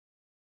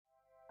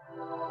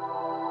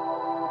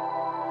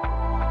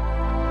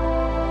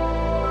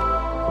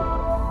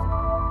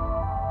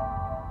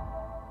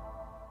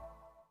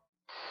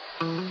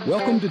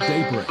Welcome to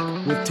Daybreak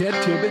with Ted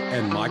Tibbett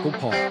and Michael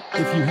Paul.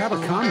 If you have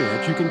a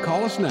comment, you can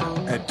call us now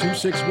at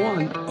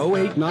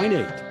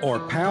 261-0898 or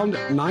pound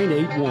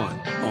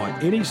 981 on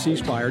any C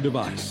Spire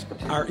device.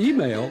 Our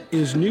email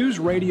is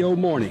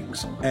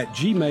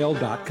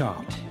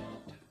newsradiomornings@gmail.com.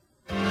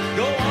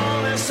 Go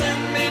on and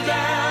send me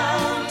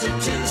down to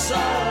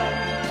Tucson.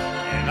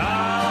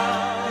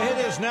 It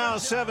is now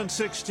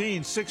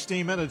 7:16,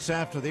 16 minutes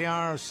after the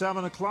hour of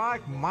 7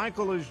 o'clock.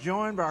 Michael is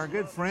joined by our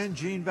good friend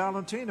Gene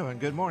Valentino. And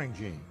good morning,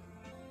 Gene.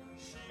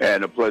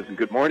 And a pleasant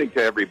good morning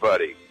to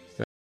everybody.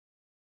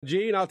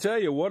 Gene, I'll tell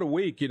you, what a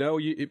week.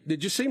 It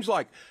just seems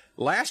like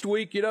last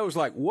week, it was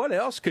like, what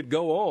else could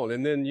go on?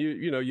 And then,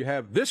 you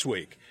have this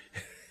week.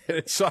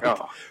 It's like,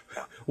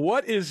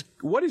 what is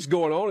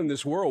going on in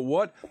this world?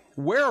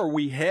 Where are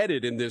we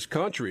headed in this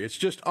country? It's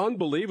just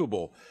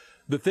unbelievable,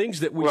 the things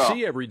that we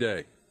see every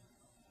day.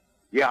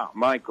 Yeah,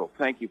 Michael,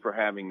 thank you for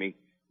having me.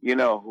 We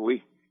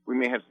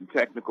may have some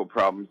technical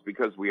problems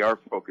because we are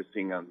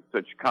focusing on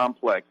such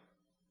complex.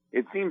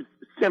 It seems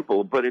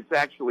simple, but it's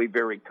actually a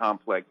very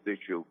complex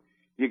issue.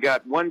 You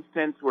got one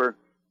sense where,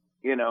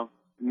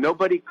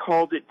 nobody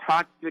called it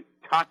toxic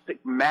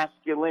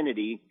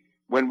masculinity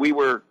when we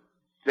were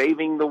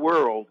saving the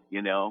world,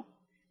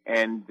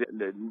 and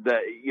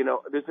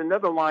there's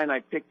another line I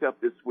picked up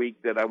this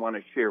week that I want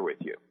to share with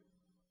you.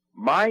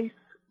 Mice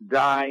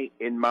die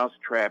in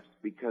mousetraps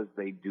because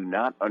they do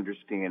not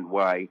understand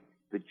why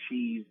the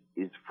cheese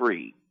is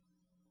free.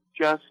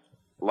 Just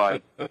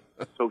like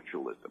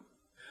socialism.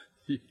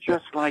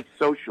 Just like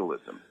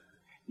socialism.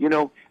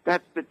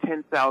 That's the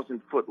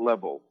 10,000-foot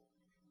level.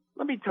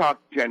 Let me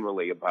talk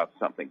generally about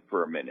something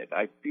for a minute.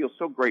 I feel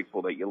so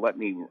grateful that you let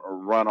me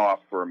run off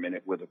for a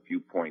minute with a few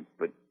points.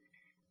 But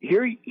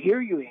here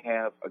you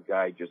have a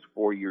guy just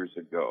 4 years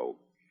ago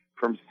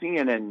from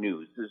CNN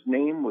News. His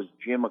name was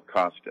Jim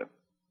Acosta.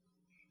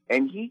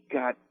 And he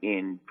got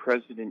in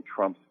President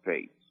Trump's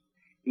face.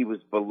 He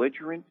was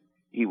belligerent.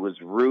 He was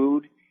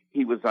rude.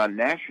 He was on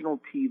national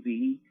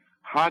TV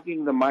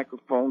hogging the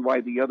microphone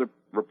while the other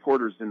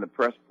reporters in the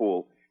press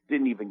pool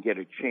didn't even get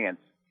a chance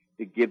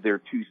to give their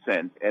 2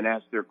 cents and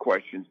ask their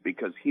questions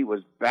because he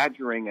was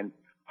badgering and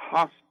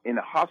in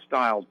a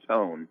hostile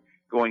tone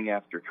going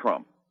after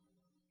Trump.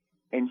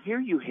 And here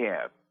you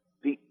have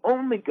the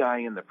only guy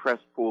in the press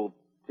pool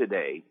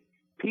today,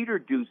 Peter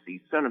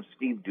Doocy, son of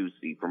Steve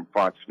Doocy from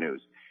Fox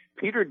News.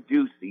 Peter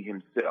Doocy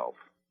himself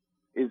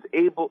is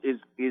I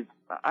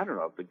don't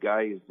know if the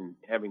guy is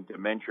having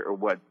dementia or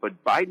what,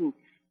 but Biden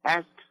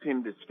asks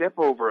him to step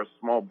over a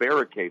small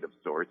barricade of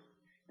sorts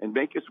and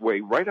make his way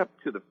right up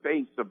to the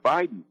face of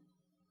Biden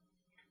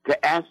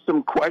to ask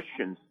some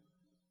questions.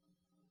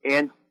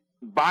 And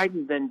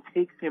Biden then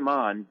takes him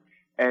on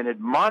and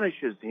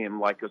admonishes him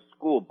like a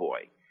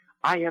schoolboy.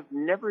 I have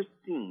never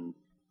seen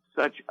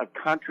such a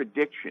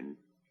contradiction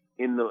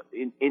in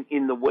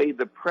the way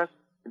the press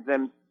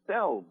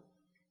themselves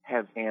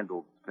have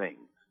handled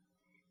things.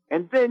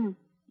 And then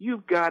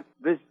you've got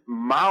this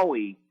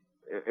Maui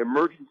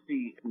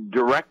emergency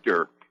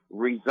director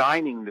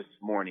resigning this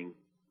morning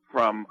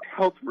from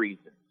health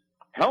reasons.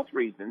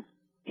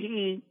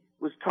 He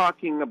was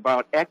talking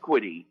about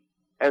equity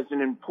as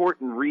an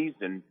important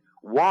reason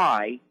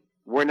why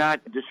we're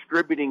not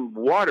distributing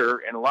water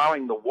and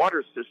allowing the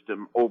water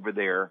system over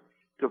there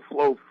to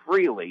flow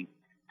freely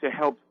to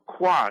help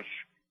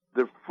quash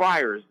the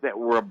fires that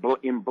were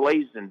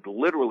emblazoned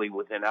literally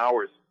within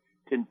hours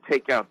to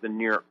take out the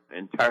near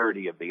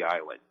entirety of the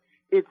island.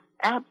 It's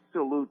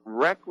absolute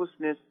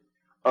recklessness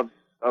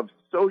of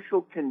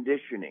social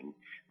conditioning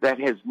that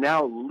has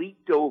now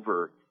leaked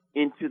over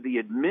into the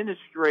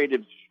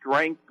administrative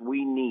strength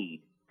we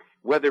need,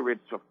 whether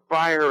it's a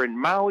fire in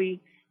Maui,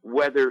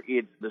 whether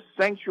it's the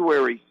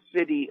sanctuary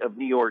city of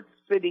New York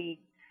City,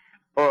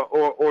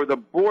 or the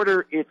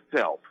border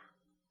itself.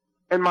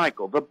 And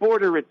Michael, the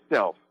border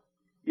itself,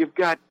 you've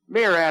got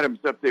Mayor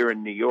Adams up there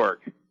in New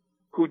York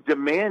who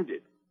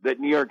demanded that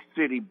New York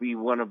City be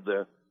one of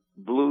the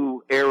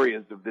blue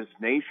areas of this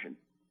nation,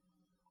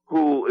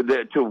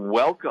 to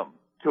welcome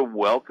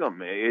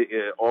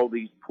all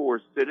these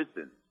poor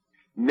citizens,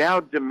 now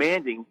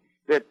demanding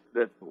that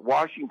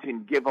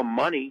Washington give them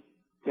money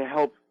to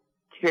help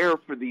care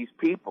for these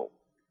people.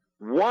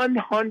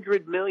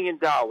 $100 million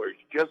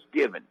just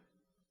given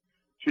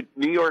to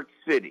New York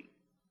City.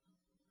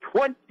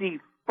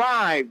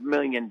 $25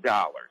 million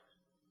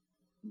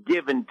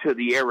given to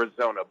the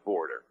Arizona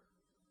border.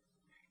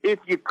 If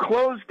you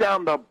close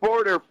down the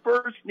border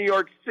first, New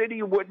York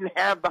City wouldn't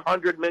have the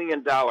 $100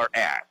 million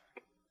ask.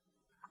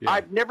 Yeah.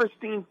 I've never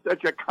seen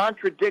such a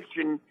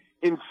contradiction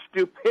in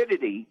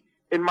stupidity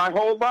in my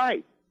whole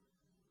life.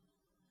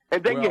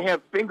 And then you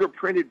have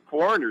fingerprinted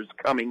foreigners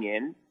coming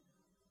in.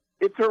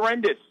 It's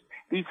horrendous.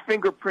 These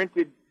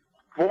fingerprinted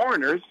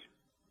foreigners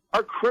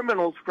are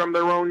criminals from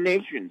their own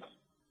nations.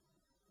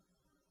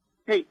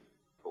 Hey,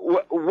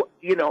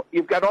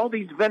 you've got all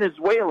these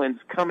Venezuelans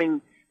coming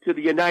to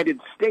the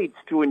United States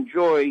to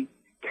enjoy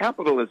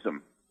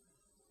capitalism.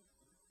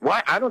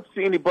 Why? I don't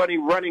see anybody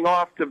running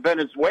off to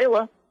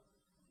Venezuela.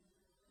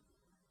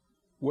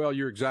 Well,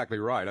 you're exactly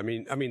right. I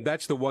mean,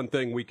 that's the one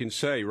thing we can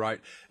say, right?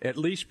 At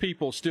least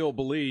people still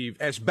believe,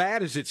 as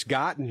bad as it's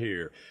gotten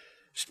here,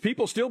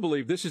 people still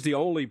believe this is the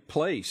only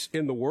place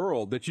in the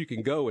world that you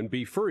can go and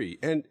be free.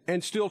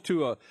 And still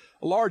to a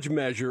large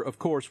measure, of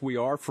course, we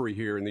are free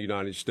here in the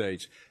United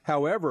States.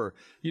 However,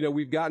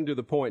 we've gotten to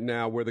the point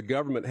now where the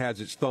government has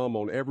its thumb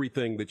on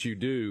everything that you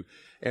do.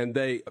 And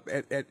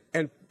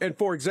and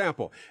for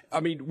example, I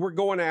mean, we're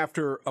going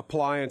after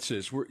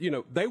appliances.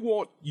 They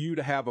want you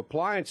to have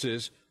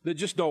appliances that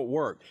just don't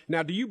work.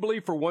 Now, do you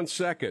believe for 1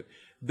 second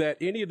that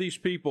any of these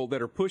people that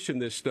are pushing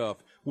this stuff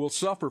will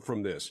suffer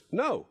from this?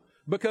 No.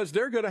 Because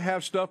they're going to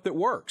have stuff that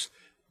works.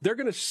 They're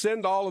going to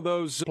send all of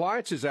those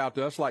appliances out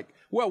to us like,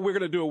 well, we're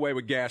going to do away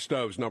with gas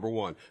stoves, number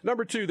one.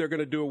 Number two, they're going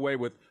to do away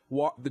with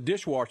the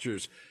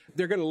dishwashers.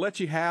 They're going to let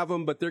you have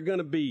them, but they're going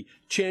to be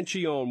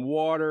chinchy on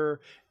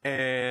water,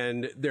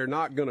 and they're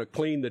not going to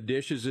clean the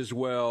dishes as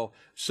well.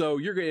 So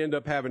you're going to end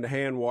up having to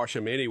hand wash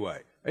them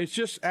anyway. It's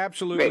just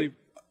absolutely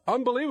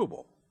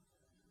unbelievable.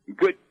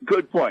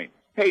 Good point.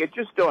 Hey, it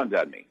just dawned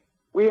on me.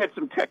 We had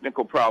some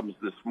technical problems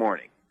this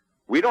morning.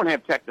 We don't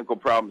have technical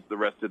problems the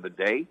rest of the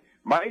day.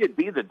 Might it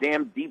be the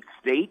damn deep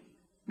state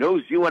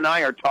knows you and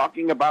I are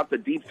talking about the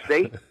deep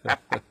state?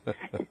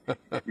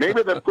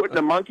 Maybe they're putting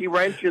a monkey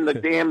wrench in the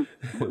damn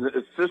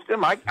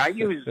system. I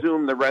use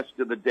Zoom the rest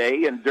of the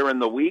day and during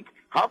the week.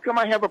 How come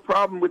I have a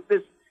problem with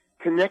this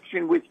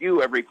connection with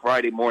you every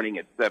Friday morning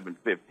at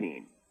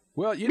 7:15?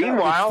 Well,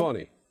 it's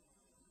funny.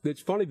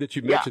 It's funny that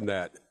you mentioned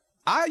that.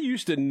 I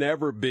used to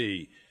never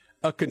be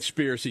a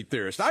conspiracy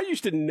theorist. I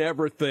used to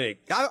never think.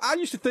 I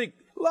used to think,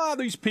 a lot of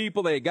these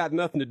people, they got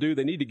nothing to do.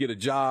 They need to get a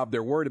job.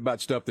 They're worried about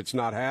stuff that's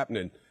not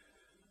happening.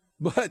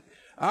 But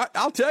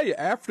I'll tell you,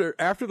 after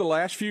the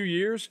last few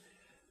years,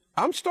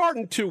 I'm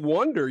starting to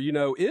wonder,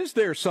 is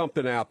there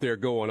something out there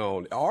going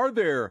on? Are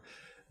there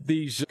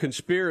these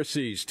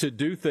conspiracies to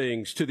do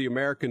things to the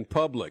American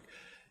public?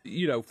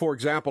 For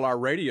example, our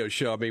radio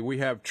show, I mean, we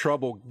have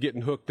trouble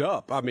getting hooked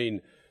up. I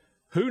mean,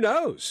 who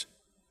knows?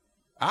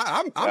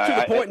 I'm to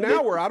the point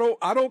now where I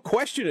don't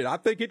question it. I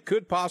think it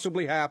could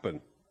possibly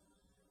happen.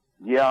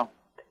 Yeah.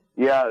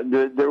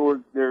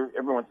 Everyone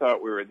thought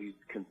these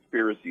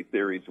conspiracy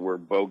theories were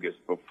bogus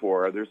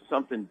before. There's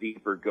something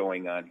deeper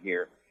going on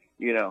here.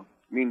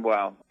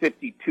 Meanwhile,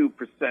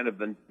 52% of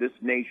this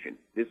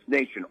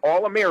nation,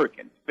 all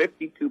Americans,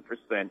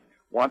 52%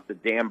 want the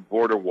damn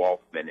border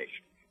wall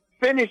finished.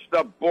 Finish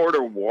the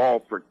border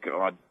wall, for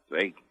God's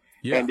sake.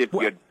 Yeah. And if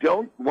you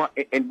don't want,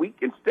 and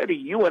instead of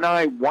you and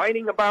I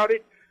whining about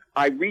it,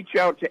 I reach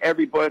out to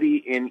everybody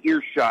in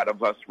earshot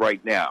of us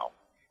right now.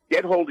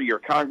 Get hold of your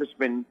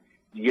congressman,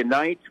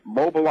 unite,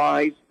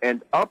 mobilize,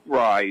 and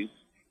uprise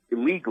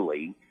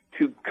illegally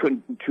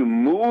to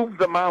move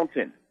the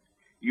mountain.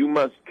 You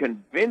must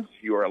convince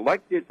your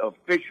elected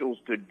officials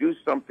to do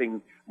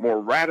something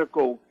more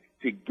radical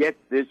to get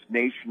this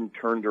nation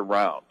turned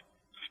around.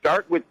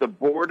 Start with the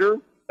border.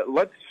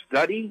 Let's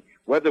study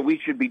whether we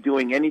should be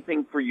doing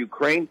anything for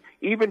Ukraine.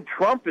 Even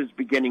Trump is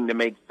beginning to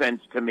make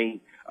sense to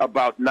me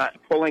about not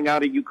pulling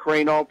out of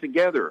Ukraine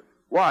altogether.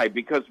 Why?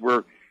 Because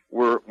we're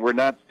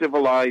not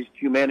civilized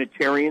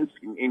humanitarians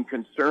in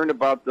concern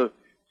about the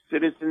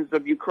citizens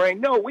of Ukraine.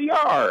 No, we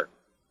are.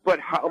 But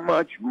how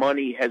much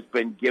money has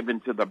been given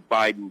to the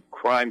Biden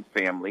crime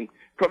family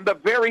from the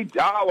very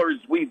dollars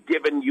we've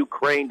given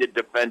Ukraine to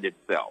defend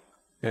itself?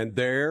 And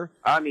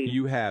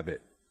you have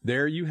it.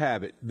 There you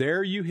have it.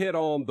 There you hit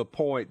on the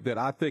point that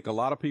I think a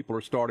lot of people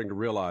are starting to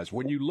realize.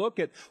 When you look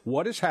at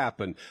what has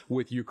happened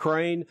with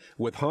Ukraine,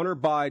 with Hunter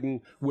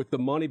Biden, with the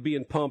money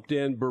being pumped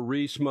in,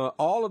 Burisma,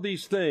 all of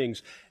these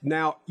things,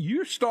 now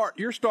you're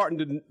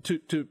starting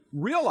to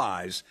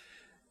realize,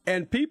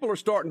 and people are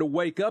starting to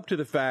wake up to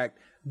the fact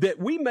that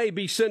we may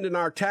be sending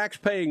our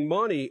tax-paying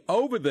money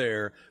over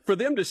there for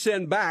them to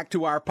send back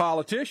to our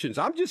politicians.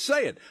 I'm just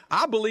saying,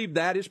 I believe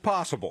that is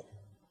possible.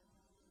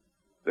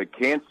 The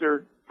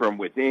cancer from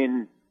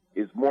within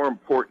is more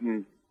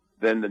important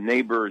than the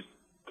neighbor's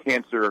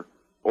cancer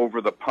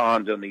over the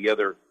pond on the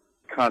other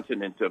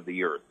continent of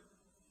the earth.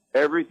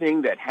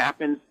 Everything that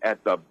happens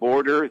at the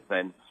border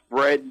then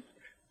spreads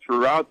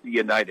throughout the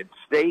United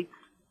States.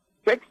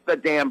 Fix the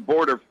damn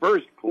border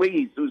first,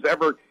 please, who's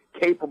ever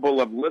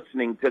capable of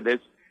listening to this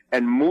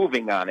and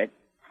moving on it.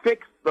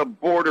 Fix the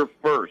border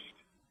first.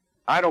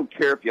 I don't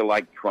care if you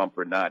like Trump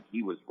or not.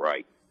 He was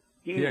right.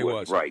 He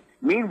was right.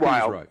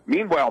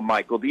 Meanwhile,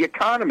 Michael, the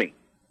economy.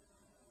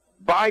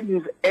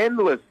 Biden's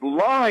endless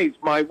lies,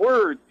 my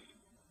words.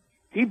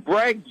 He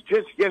bragged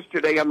just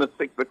yesterday on the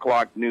 6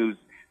 o'clock news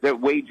that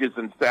wages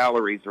and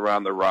salaries are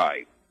on the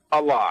rise.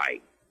 A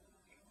lie.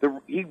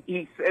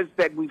 He says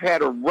that we've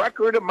had a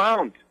record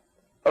amount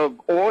of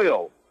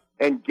oil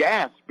and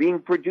gas being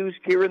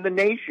produced here in the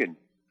nation.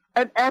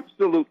 An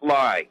absolute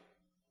lie.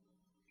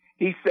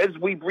 He says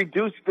we've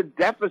reduced the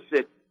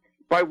deficit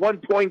by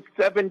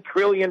 $1.7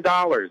 trillion.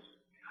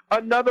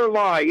 Another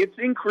lie. It's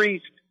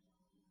increased.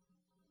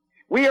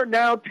 We are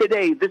now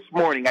today, this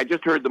morning, I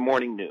just heard the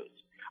morning news,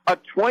 a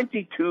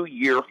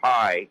 22-year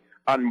high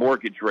on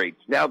mortgage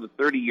rates. Now the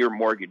 30-year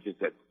mortgage is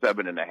at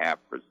 7.5%.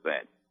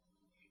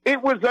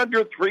 It was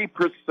under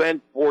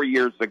 3% 4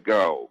 years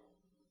ago.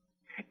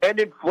 And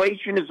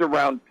inflation is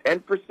around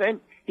 10%.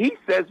 He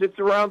says it's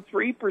around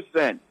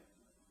 3%.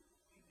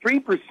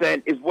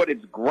 3% is what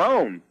it's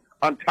grown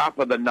on top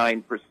of the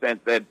 9%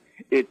 that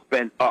it's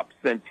been up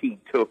since he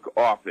took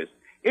office.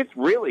 It's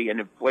really an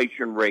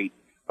inflation rate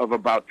of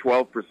about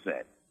 12%.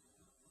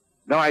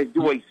 Now,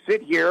 do I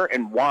sit here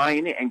and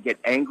whine and get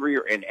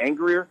angrier and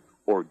angrier,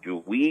 or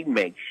do we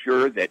make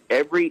sure that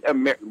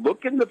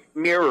look in the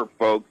mirror,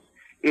 folks?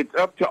 It's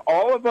up to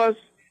all of us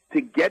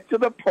to get to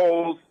the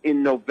polls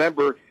in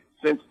November,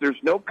 since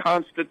there's no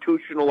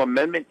constitutional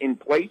amendment in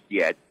place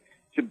yet,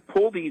 to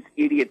pull these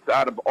idiots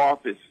out of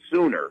office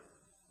sooner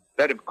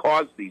that have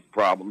caused these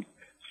problems,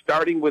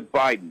 starting with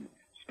Biden,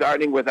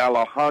 starting with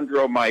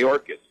Alejandro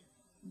Mayorkas,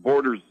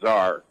 border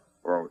czar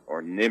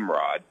or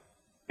Nimrod,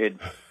 and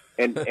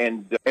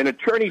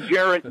Attorney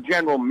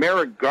General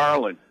Merrick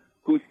Garland,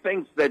 who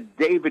thinks that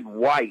David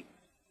Weiss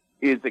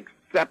is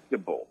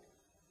acceptable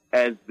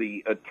as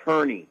the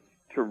attorney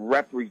to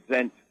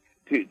represent,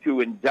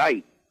 to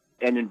indict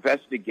and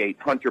investigate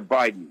Hunter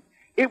Biden.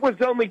 It was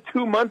only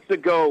 2 months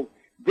ago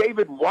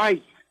David Weiss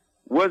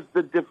was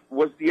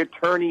the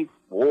attorney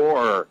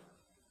for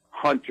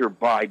Hunter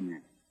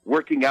Biden,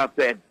 working out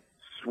that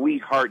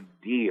sweetheart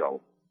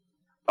deal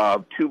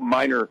of 2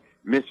 minor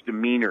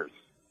misdemeanors,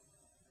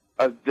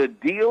 the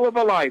deal of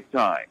a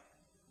lifetime.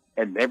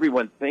 And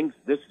everyone thinks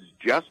this is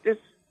justice.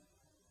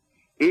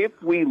 If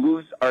we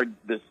lose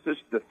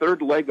the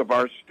third leg of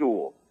our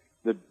stool,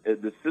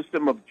 the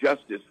system of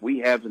justice we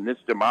have in this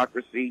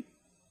democracy,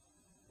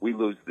 we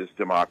lose this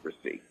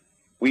democracy.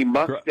 We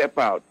must step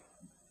out.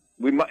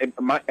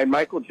 And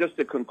Michael, just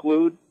to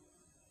conclude,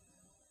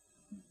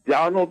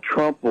 Donald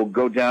Trump will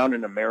go down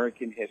in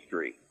American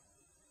history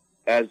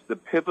as the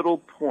pivotal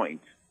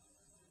point,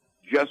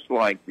 just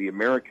like the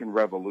American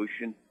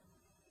Revolution,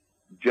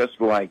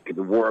 just like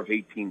the War of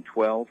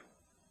 1812,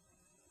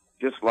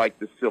 just like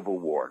the Civil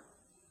War.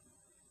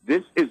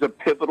 This is a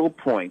pivotal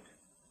point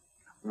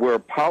where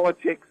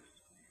politics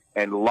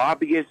and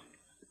lobbyists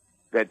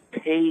that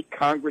pay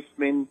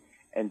congressmen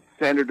and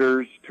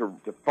senators to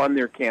fund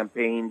their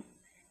campaigns,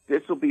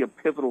 this will be a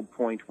pivotal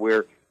point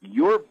where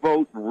your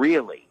vote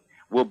really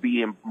will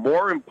be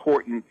more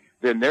important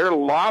than their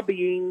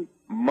lobbying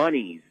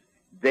monies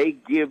they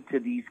give to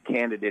these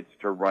candidates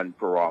to run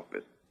for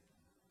office.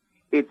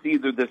 It's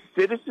either the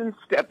citizens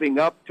stepping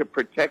up to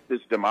protect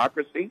this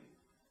democracy,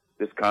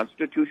 this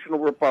constitutional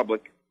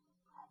republic,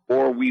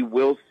 or we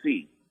will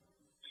see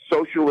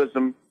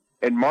socialism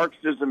and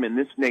Marxism in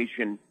this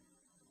nation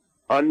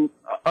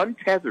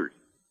untethered,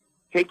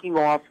 taking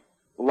off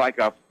like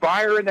a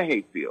fire in the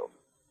hayfield,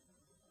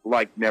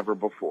 like never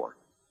before.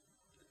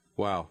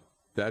 Wow.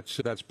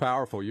 That's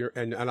powerful.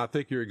 And I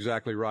think you're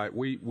exactly right.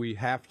 We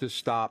have to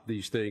stop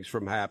these things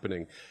from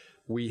happening.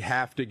 We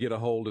have to get a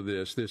hold of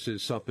this. This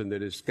is something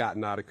that has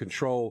gotten out of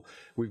control.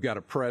 We've got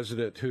a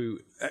president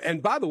who,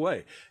 and by the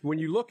way, when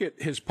you look at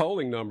his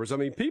polling numbers, I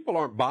mean, people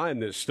aren't buying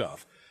this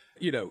stuff.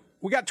 You know,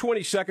 we got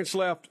 20 seconds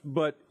left,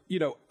 but, you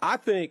know, I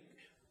think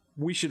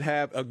we should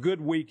have a good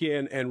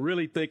weekend and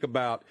really think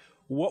about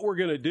what we're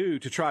going to do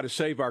to try to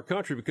save our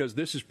country, because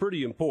this is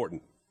pretty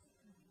important.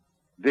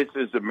 This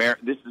is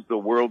the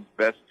world's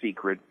best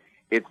secret.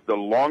 It's the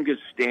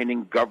longest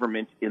standing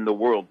government in the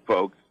world,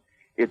 folks.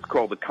 It's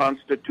called the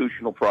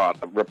Constitutional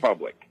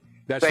Republic.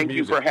 Thank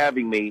you for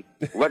having me.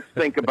 Let's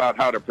think about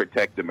how to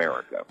protect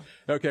America.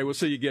 Okay, we'll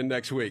see you again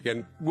next week,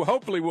 and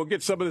hopefully we'll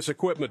get some of this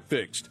equipment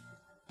fixed.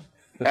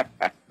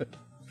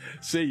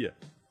 See you.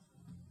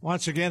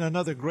 Once again,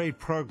 another great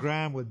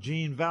program with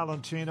Gene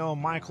Valentino,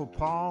 Michael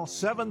Paul,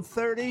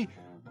 7:30.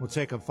 We'll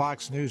take a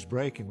Fox News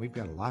break, and we've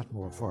got a lot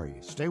more for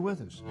you. Stay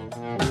with us.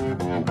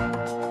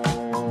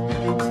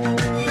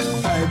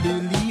 I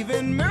believe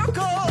in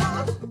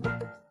miracles.